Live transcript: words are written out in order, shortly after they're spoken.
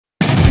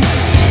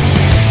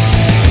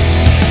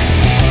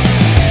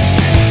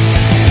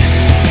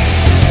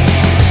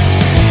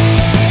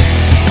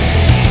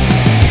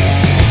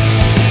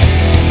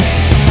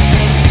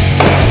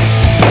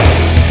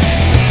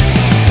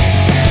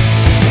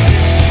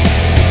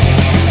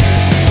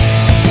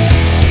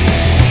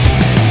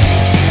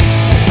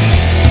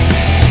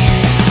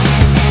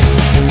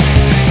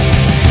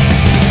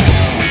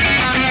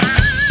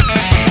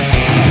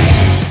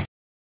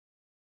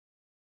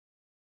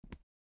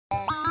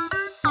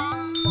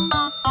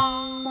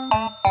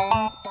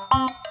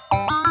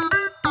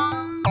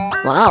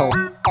Wow.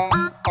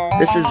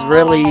 This is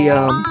really,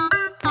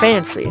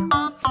 fancy.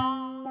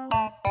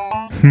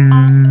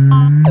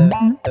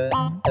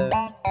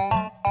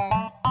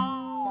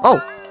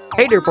 Oh,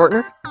 hey there,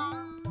 partner.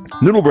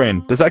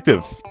 Noodlebrain,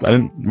 detective.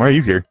 Why are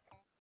you here?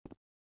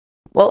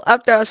 Well,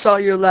 after I saw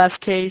your last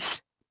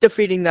case,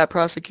 defeating that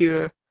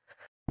prosecutor,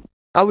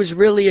 I was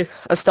really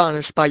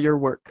astonished by your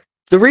work.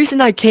 The reason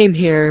I came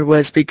here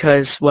was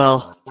because,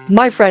 well,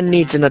 my friend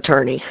needs an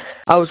attorney.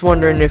 I was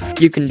wondering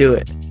if you can do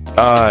it.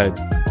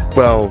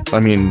 Well, I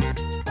mean,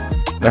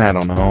 I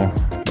don't know.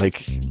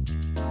 Like,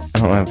 I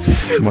don't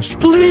have much...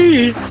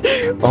 Please!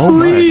 Oh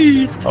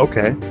please! My.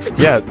 Okay.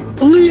 Yeah.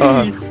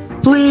 Please!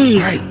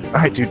 Please!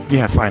 Alright, dude.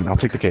 Yeah, fine. I'll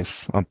take the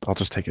case. I'll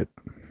just take it.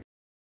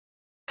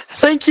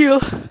 Thank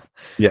you!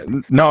 Yeah,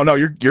 no,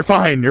 you're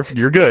fine.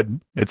 You're good.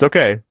 It's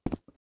okay.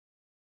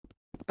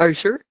 Are you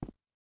sure?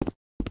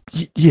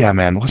 Yeah,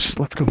 man. Let's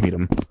go meet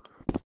him.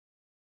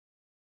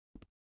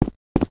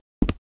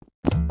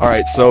 All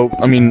right. So,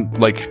 I mean,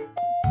 like,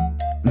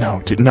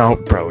 no, dude, no,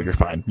 bro, you're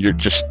fine. You're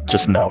just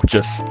no,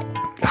 just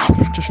go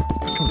to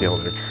the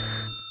elevator.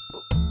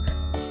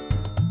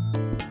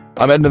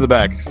 I'm heading to the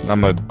back.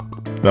 I'm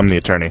the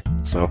attorney.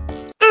 So.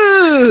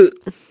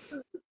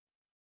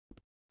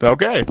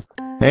 Okay.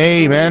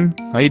 Hey, man.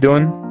 How you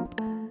doing?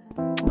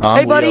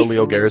 Hey, buddy.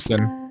 Leo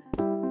Garrison.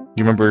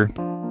 You remember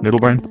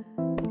Noodlebrain?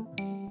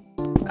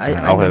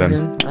 I'll head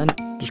in.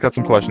 Just got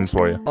some questions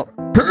for you. Oh.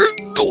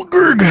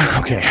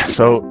 Okay,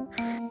 so...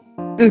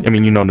 I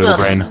mean, you know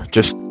Noodlebrain.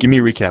 Just give me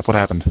a recap. What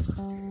happened?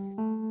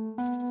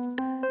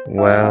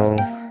 Well,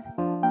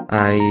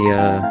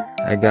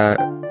 I got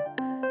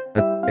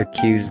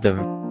accused of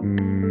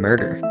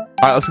murder.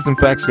 Alright, let's get some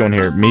facts going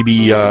here. Maybe,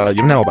 you have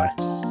an alibi.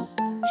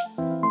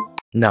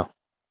 No.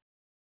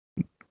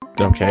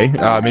 Okay,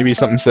 maybe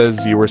something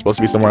says you were supposed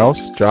to be somewhere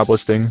else? Job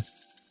listing?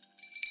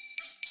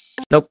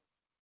 Nope.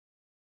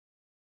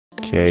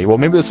 Okay, well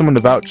maybe there's someone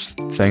to vouch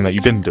saying that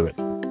you didn't do it.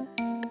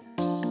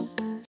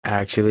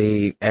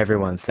 Actually,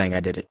 everyone's saying I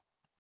did it.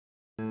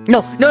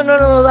 No,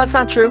 that's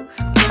not true.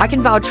 I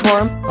can vouch for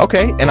him.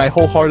 Okay, and I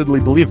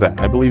wholeheartely believe that.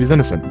 I believe he's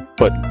innocent.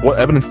 But what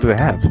evidence do they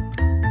have?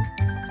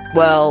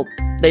 Well,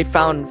 they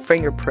found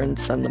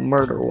fingerprints on the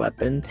murder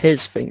weapon,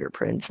 his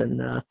fingerprints, and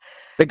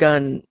the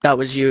gun that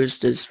was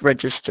used is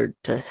registered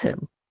to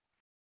him.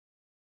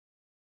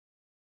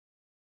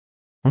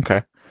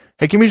 Okay.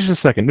 Hey, give me just a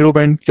second.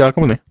 Noodlebrain,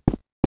 come with me.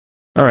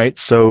 Alright,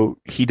 so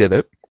he did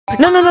it.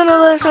 No,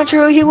 that's not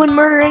true. He wouldn't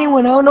murder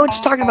anyone. I don't know what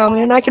you're talking about,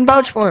 man. I can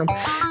vouch for him.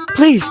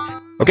 Please.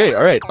 Okay,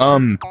 alright,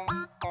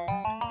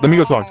 let me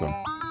go talk to him.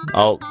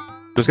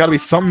 There's gotta be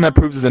something that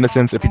proves his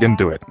innocence if he didn't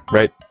do it,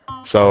 right?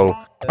 So,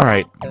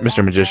 alright,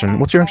 Mr. Magician,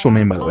 what's your actual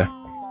name, by the way?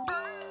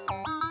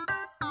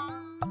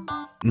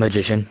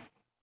 Magician.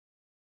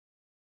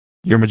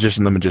 You're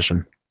Magician the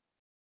Magician.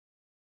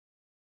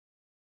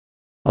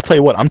 I'll tell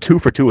you what, I'm 2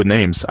 for 2 with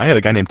names. I had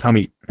a guy named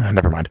Tommy...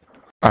 never mind.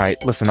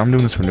 Alright, listen, I'm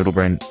doing this for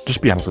Noodlebrain. Just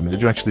be honest with me,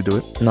 did you actually do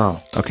it? No.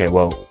 Okay,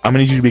 well, I'm gonna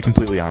need you to be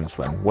completely honest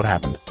then. What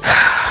happened?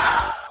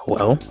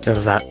 Well, there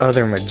was that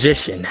other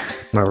magician,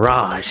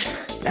 Mirage.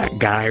 That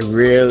guy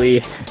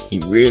really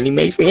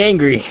makes me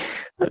angry.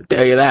 I'll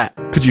tell you that.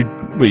 Could you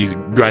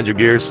grind your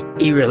gears?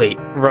 He really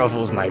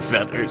ruffles my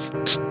feathers.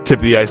 Just tip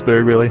of the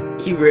iceberg, really?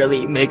 He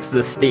really makes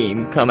the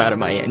steam come out of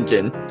my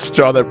engine.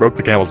 Straw that broke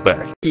the camel's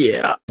back.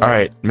 Yeah.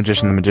 Alright,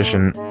 Magician the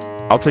Magician.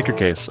 I'll take your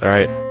case,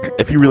 alright?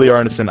 If you really are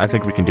innocent, I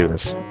think we can do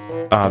this.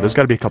 There's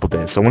gotta be a couple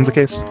days. So when's the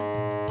case?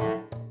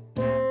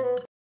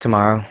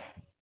 Tomorrow.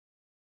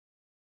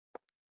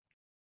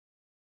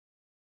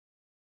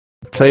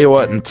 Tell you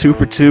what, I'm 2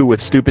 for 2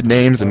 with stupid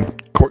names and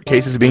court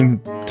cases being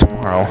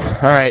tomorrow.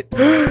 Alright,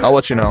 I'll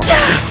let you know.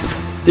 Yes!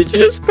 Did you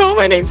just call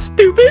my name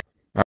stupid?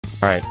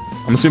 Alright,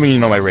 I'm assuming you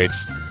know my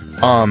rates.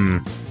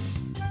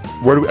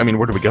 Where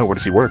do we go? Where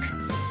does he work?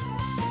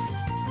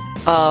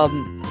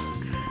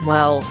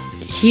 Well,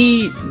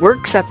 he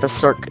works at the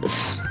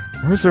circus.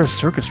 Where is there a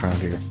circus around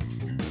here?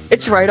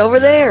 It's right over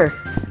there.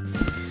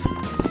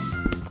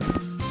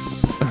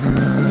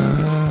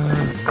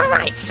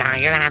 Alright, sir,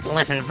 you're gonna have to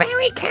listen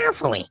very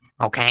carefully,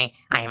 okay?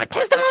 I have a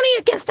testimony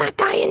against that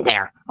guy in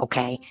there,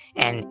 okay?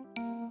 And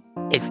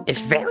it's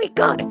very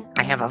good.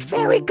 I have a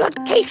very good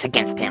case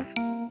against him.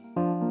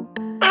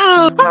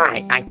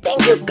 Alright, I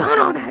think you got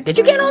all that. Did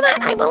you get all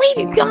that? I believe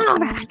you got all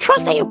that. I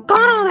trust that you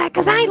got all that,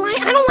 because I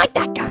don't like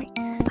that guy.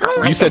 I don't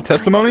like You said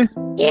testimony?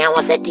 Yeah,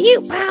 what's it to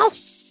you, pal?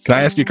 Can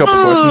I ask you a couple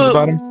questions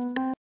about him?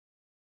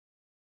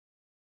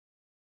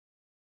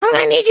 I'm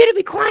gonna need you to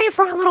be quiet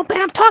for a little bit.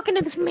 I'm talking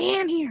to this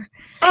man here.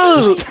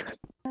 Oh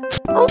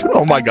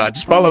my god,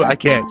 just follow me. I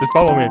can't. Just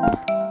follow me.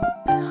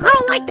 I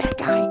don't like that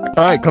guy.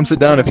 Alright, come sit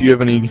down if you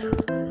have any...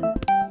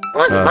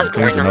 What's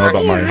going to know on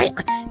about here? my...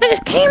 I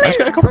just came in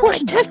got a couple for my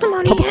questions.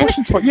 testimony. Couple and-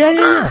 questions for... Yeah.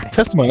 God.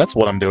 Testimony, that's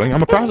what I'm doing.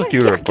 I'm a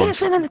prosecutor, of Can't course.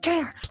 sit in the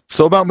chair.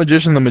 So about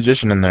Magician the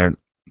Magician in there,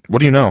 what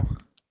do you know?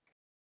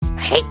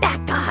 I hate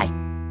that guy.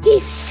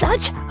 He's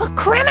such a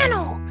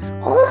criminal.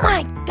 Oh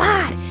my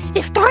god.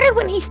 It started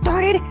when he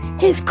started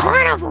his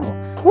carnival.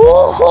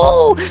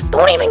 Woohoo!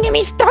 Don't even get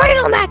me started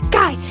on that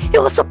guy. It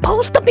was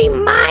supposed to be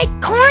my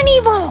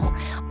carnival,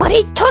 but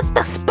he took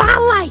the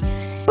spotlight.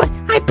 But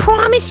I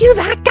promise you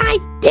that guy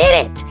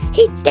did it.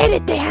 He did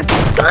it. They have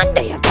the gun,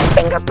 they have the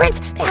fingerprints,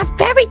 they have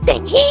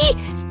everything. He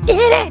did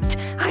it.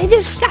 I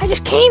just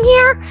came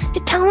here to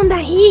tell him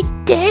that he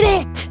did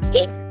it.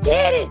 He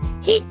did it.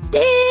 He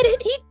did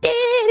it. He did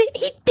it.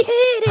 He did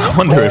it. I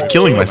wonder if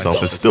killing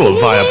myself is still a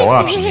viable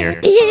option here.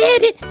 He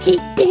did it. He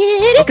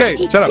did it. Okay,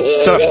 He shut up,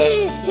 did shut up.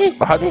 it.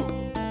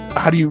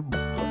 How do you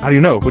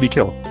know? Who'd he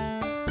kill?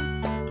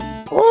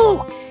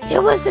 Oh,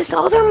 it was this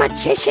other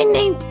magician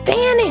named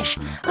Vanish,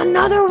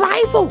 another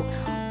rival.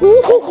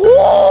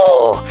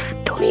 Ooh,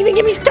 don't even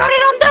get me started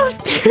on those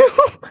two.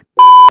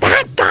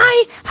 That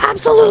guy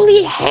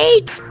absolutely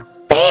hates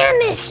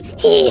Vanish.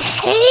 He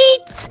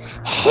hates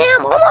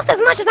him almost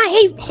as much as I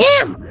hate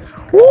him.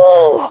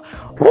 Ooh,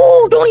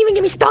 don't even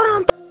get me started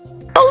on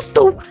those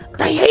two.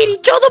 They hate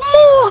each other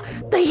more.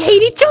 They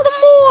hate each other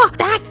more.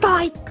 That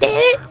guy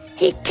did it.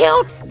 He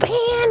killed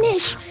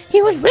Vanish.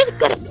 He was really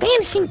good at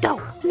vanishing though.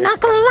 I'm not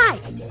gonna lie.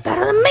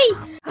 Better than me.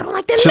 I don't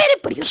like to admit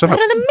it, but he was better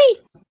than me.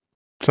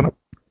 Shut up.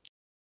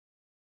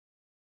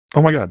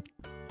 Oh my god.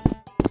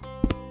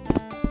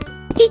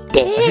 He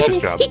did it. He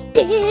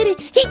did it.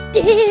 He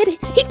did it.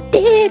 He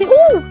did it.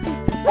 Ooh.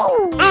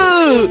 Whoa,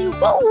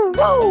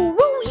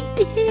 he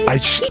did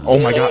it. Oh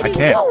my god, I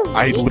can't.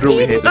 I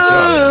literally hate this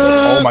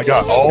job. Oh my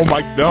god. Oh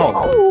my no.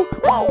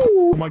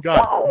 Oh my god.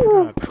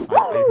 Oh my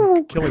god.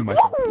 I'm killing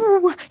myself.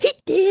 He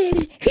did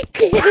it. He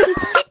did it.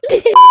 He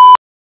did it.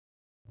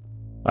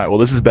 Alright, well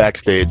this is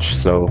backstage,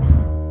 so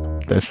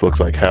this looks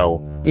like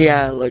hell.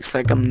 Yeah, it looks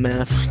like a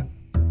mess.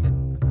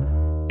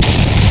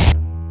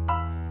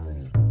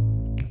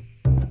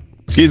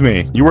 Excuse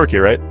me, you work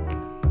here, right?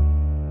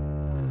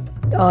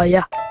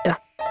 Yeah.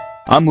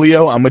 I'm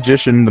Leo, I'm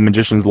magician, the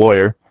magician's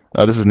lawyer.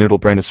 This is Noodle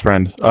Brain, his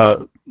friend.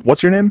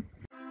 What's your name?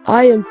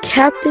 I am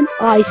Captain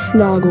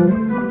Snoggle,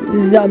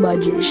 the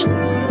magician.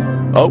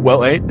 Oh,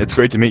 well, hey, it's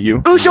great to meet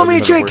you. Oh, show me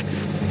a trick!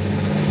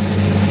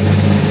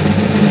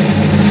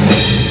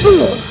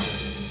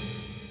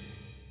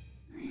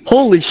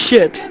 Holy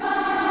shit!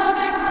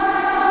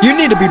 You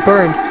need to be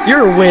burned.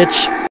 You're a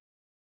witch.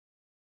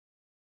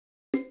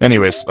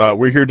 Anyways,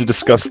 we're here to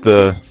discuss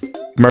the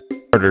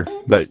murder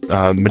that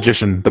the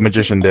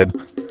magician did.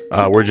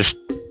 We're just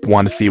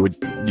want to see what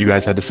you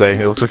guys had to say.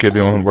 It looks like you're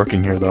the only one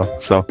working here, though,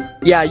 so...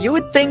 Yeah, you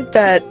would think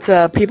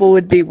that people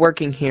would be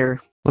working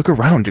here. Look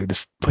around, dude.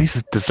 This place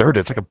is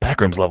deserted. It's like a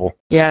backrooms level.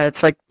 Yeah,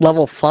 it's like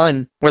level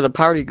fun, where the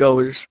party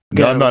goers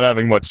No, I'm not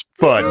having much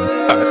fun.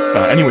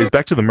 Anyways,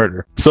 back to the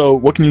murder. So,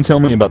 what can you tell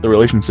me about the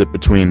relationship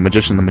between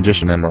Magician the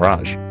Magician and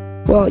Mirage?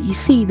 Well, you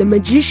see, the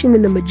magician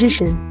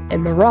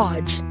and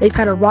Mirage, they've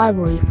had a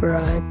rivalry for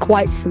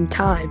quite some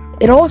time.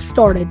 It all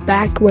started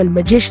back when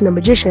Magician the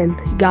Magician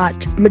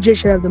got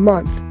Magician of the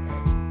Month.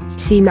 You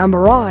see, now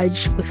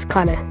Mirage was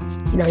kind of,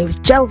 he was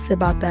jealous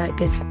about that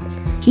because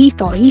he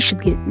thought he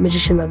should get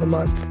Magician of the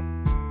Month.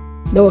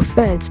 No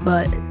offense,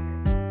 but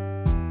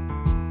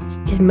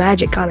his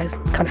magic kind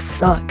of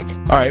sucked.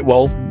 Alright,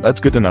 well, that's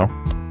good to know.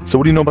 So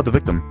what do you know about the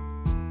victim?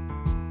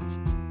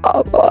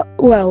 I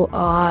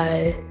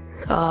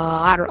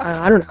don't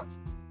know.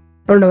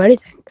 I don't know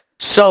anything.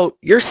 So,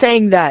 you're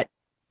saying that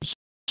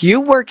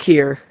you work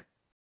here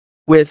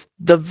with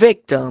the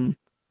victim,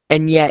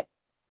 and yet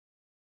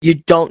you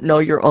don't know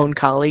your own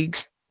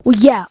colleagues? Well,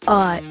 yeah,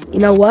 you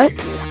know what?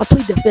 I'll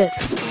plead the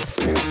fifth.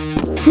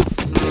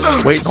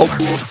 Wait, hold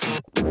on.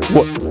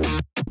 What?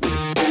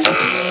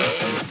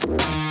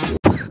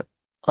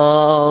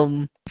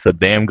 It's a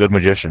damn good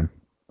magician.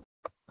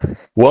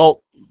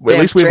 Well, at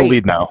least we have a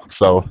lead now,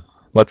 so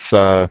let's,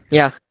 Yeah,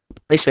 at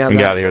least we have get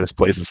that. out of here. This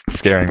place is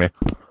scaring me.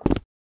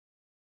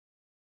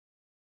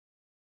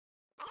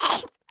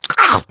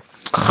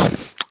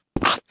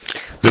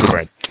 Do the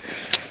brain.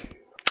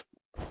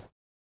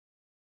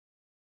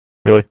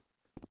 Really?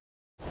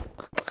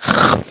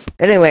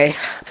 Anyway,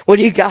 what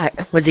do you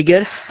got? Was he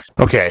good?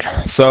 Okay,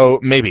 so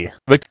maybe.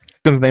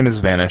 Victim's name is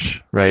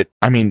Vanish, right?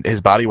 I mean,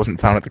 his body wasn't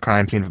found at the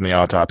crime scene from the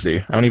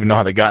autopsy. I don't even know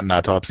how they got an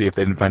autopsy if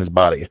they didn't find his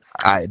body.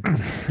 I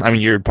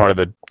mean, you're part of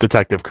the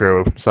detective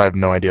crew, so I have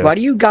no idea. Why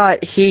do you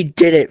got he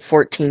did it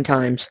 14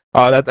 times?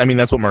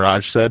 That's what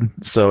Mirage said,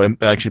 so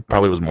it actually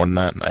probably was more than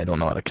that. I don't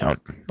know how to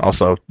count.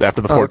 Also,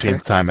 after the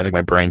 14th time, I think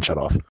my brain shut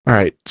off.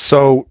 Alright,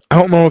 so I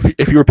don't know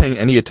if you were paying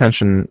any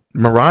attention.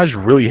 Mirage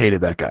really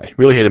hated that guy,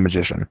 really hated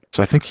Magician,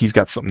 so I think he's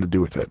got something to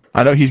do with it.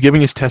 I know he's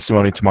giving his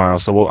testimony tomorrow,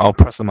 so I'll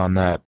press him on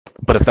that.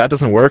 But if that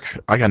doesn't work,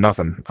 I got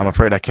nothing. I'm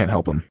afraid I can't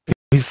help him.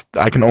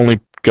 I can only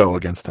go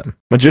against him.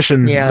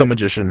 Magician, the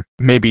magician,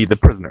 maybe the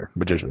prisoner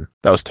magician.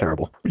 That was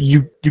terrible.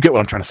 You get what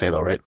I'm trying to say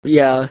though, right?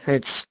 Yeah,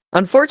 it's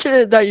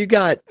unfortunate that you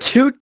got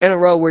 2 in a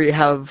row where you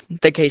have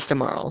the case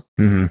tomorrow.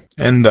 Mm-hmm.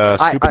 And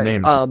stupid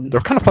names.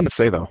 They're kind of fun to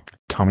say though.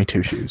 Tommy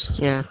Two Shoes.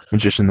 Yeah.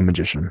 Magician the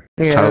Magician.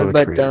 Yeah, Tyler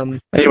but Creator.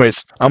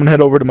 Anyways, I'm gonna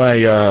head over to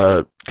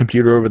my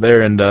computer over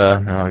there and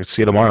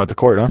see you tomorrow at the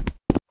court, huh?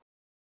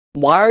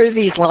 Why are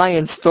these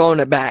lions throwing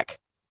it back?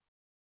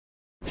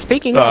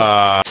 Speaking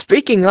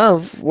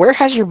of, where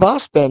has your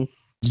boss been?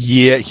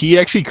 Yeah, he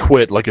actually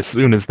quit like as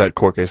soon as that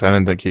court case. I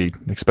didn't think he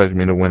expected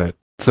me to win it.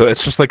 So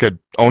it's just like a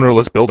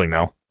ownerless building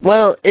now.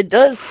 Well, it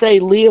does say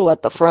Leo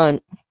at the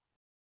front.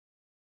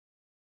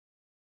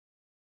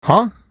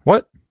 Huh?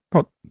 What?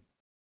 Oh,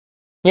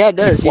 Yeah, it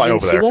does. You Fly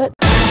didn't over see there.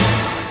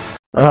 that?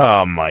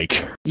 oh,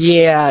 Mike.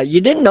 Yeah,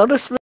 you didn't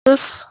notice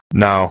this?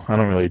 No, I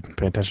don't really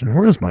pay attention.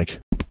 Where is Mike?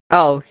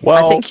 Oh,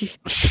 Well, I think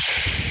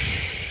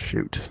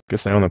shoot.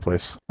 Guess I own that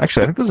place.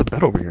 Actually, I think there's a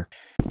bed over here.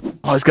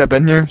 Oh, he's got a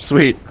bed in here?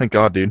 Sweet. Thank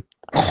God, dude.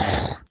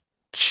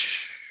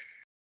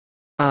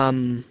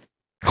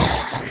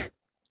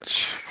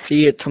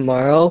 See it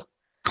tomorrow.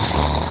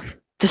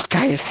 This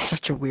guy is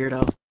such a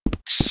weirdo.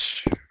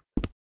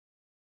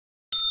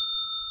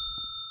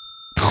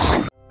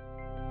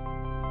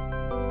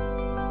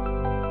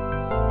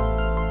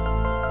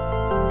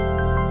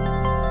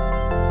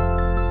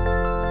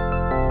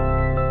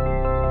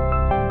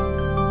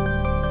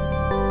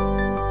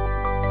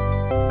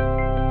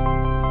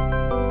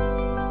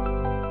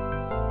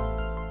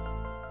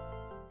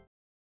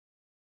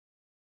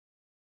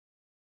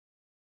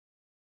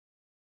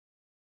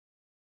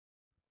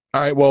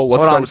 All right, well,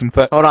 let's start with some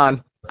Hold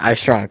on. I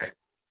shrunk.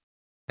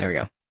 There we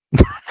go.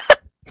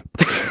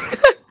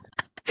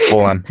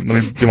 Hold on.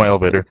 Let me do my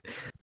elevator.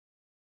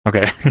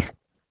 Okay.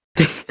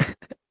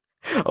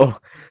 Oh.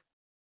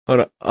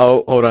 Hold on.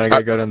 Oh, hold on. I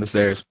gotta go down the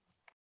stairs.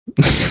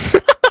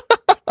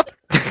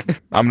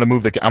 I'm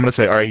gonna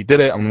say, all right, he did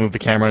it. I'm gonna move the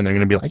camera, and they're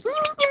gonna be like,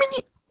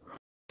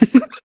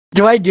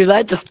 Do I do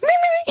that? Just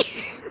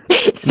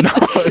no,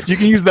 you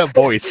can use that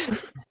voice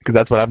because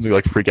that's what happens. You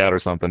like freak out or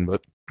something.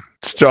 But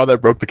straw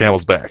that broke the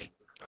camel's back.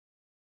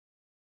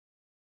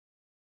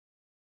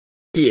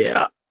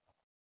 Yeah.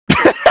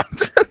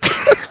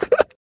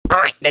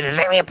 Alright, this is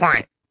very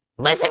important.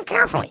 Listen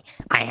carefully.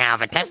 I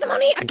have a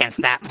testimony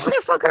against that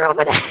motherfucker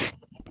over there.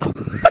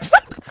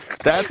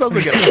 That sounds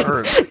like it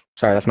hurts.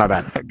 Sorry, that's my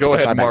bad. Go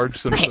That's ahead, my bad. Marge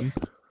Simpson.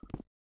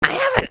 I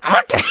have an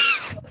aunt.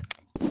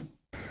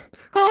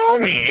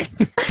 Homie.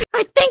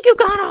 I think you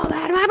got all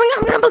that.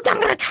 I'm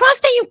gonna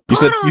trust that you You got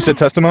said all you said that.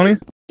 testimony?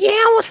 Yeah,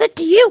 what's it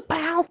to you,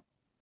 pal?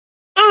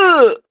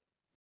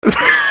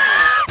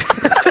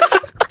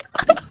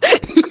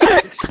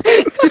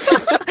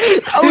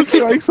 I was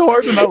trying so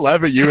hard to not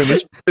laugh at you, and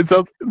it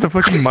sounds the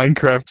fucking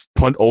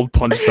Minecraft old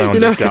punch sound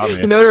just got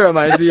me. You know what it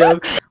reminds me of?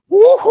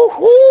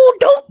 Woo-hoo-hoo,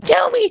 don't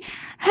tell me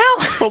how...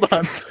 Hold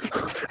on.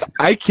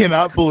 I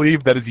cannot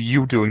believe that is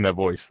you doing that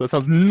voice. That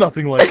sounds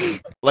nothing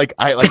like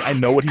I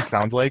know what he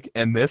sounds like,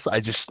 and this I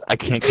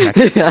can't connect.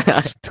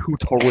 It's two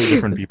totally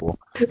different people.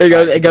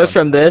 It goes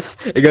from this.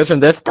 It goes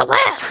from this. the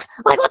less.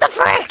 Like, what the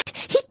frick?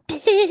 He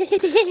did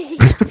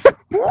it.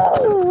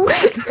 Ooh.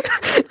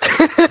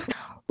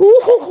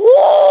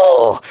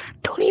 Ooh-hoo-hoo.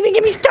 Don't even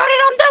get me started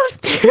on those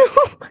two.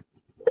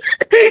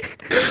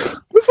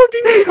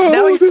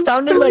 now he's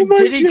sounding like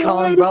Diddy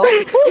Kong, bro.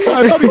 I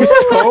thought he was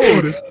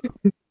Toad.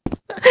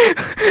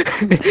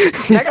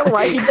 Not gonna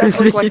lie, he does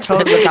look like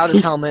Toad without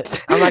his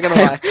helmet. I'm not gonna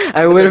lie.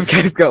 I would have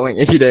kept going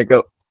if you didn't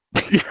go.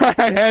 Yeah,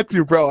 I had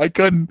to, bro. I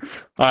couldn't.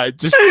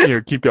 Just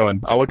here, keep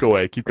going. I'll look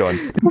away. Keep going.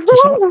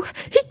 Ooh,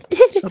 he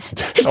did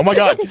it. Oh my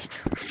God.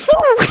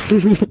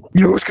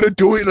 You know what's gonna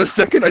do it in a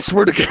second? I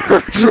swear to God.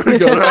 I swear to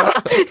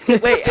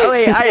God. Wait,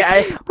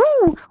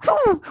 Ooh,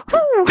 ooh,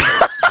 ooh.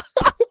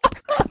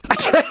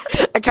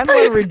 I kind of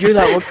want to redo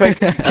that real quick.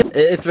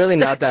 It's really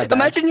not that bad.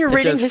 Imagine you're It's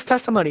reading just- his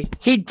testimony.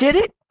 He did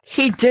it.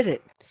 He did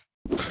it.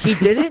 He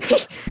did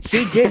it.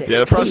 He did it. Yeah,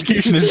 the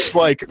prosecution is just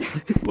like,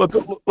 let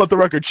the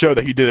record show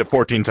that he did it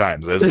 14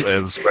 times, as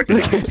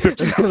record 15,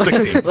 16,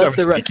 let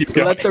 17, keep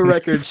going. the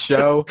record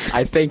show.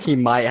 I think he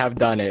might have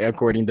done it,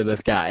 according to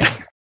this guy.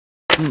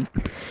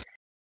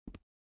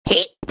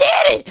 He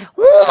did it.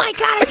 Oh my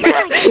God,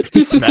 I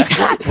got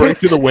Smack, breaks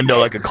through the window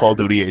like a Call of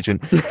Duty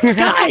agent.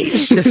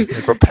 Guys. Just,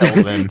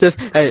 Propelled in.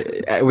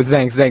 hey, with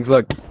Zanx,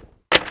 look.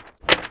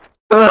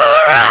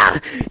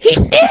 He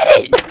did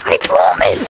it. I promise.